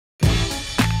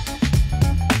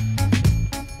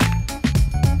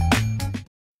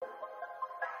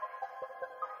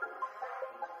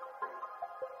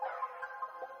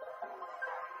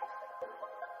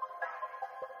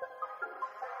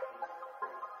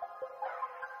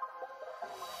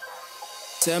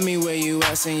Tell me where you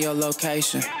at in your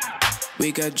location.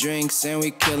 We got drinks and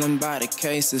we killing by the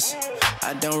cases.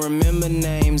 I don't remember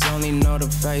names, only know the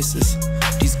faces.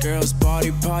 These girls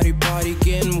party, party, party,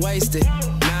 getting wasted.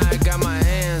 Now I got my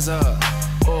hands up,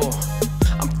 oh,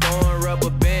 I'm throwing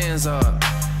rubber bands up,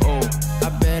 oh,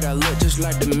 I bet I look just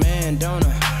like the man, don't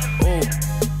I? Oh,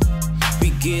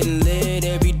 we getting lit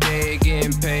every day,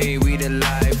 getting paid, we the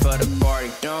life of the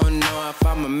party. Don't know if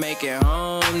I'ma make it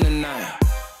home tonight,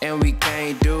 and we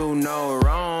can't do no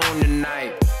wrong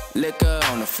tonight. Liquor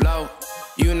on the floor,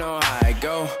 you know how I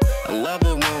go. I love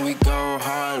it when we go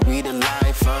hard, we the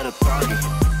life of the party.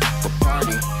 The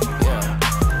party, yeah.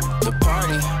 The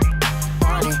party,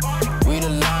 party, we the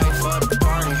life of the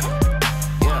party.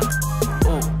 Yeah,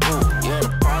 ooh, ooh, yeah,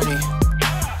 the party.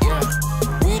 Yeah,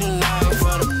 we the life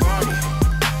of the party.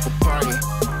 The party,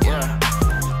 yeah.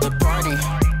 The party,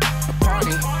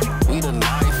 we the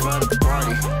life of the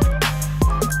party.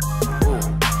 Ooh,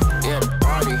 yeah, the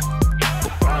party.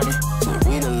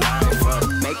 We the life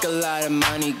of. Make a lot of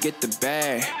money, get the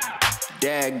bag.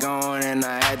 Dad gone and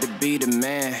I had to be the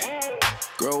man.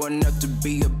 Growing up to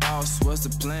be a boss was the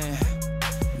plan.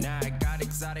 Now I got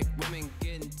exotic women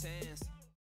getting tens.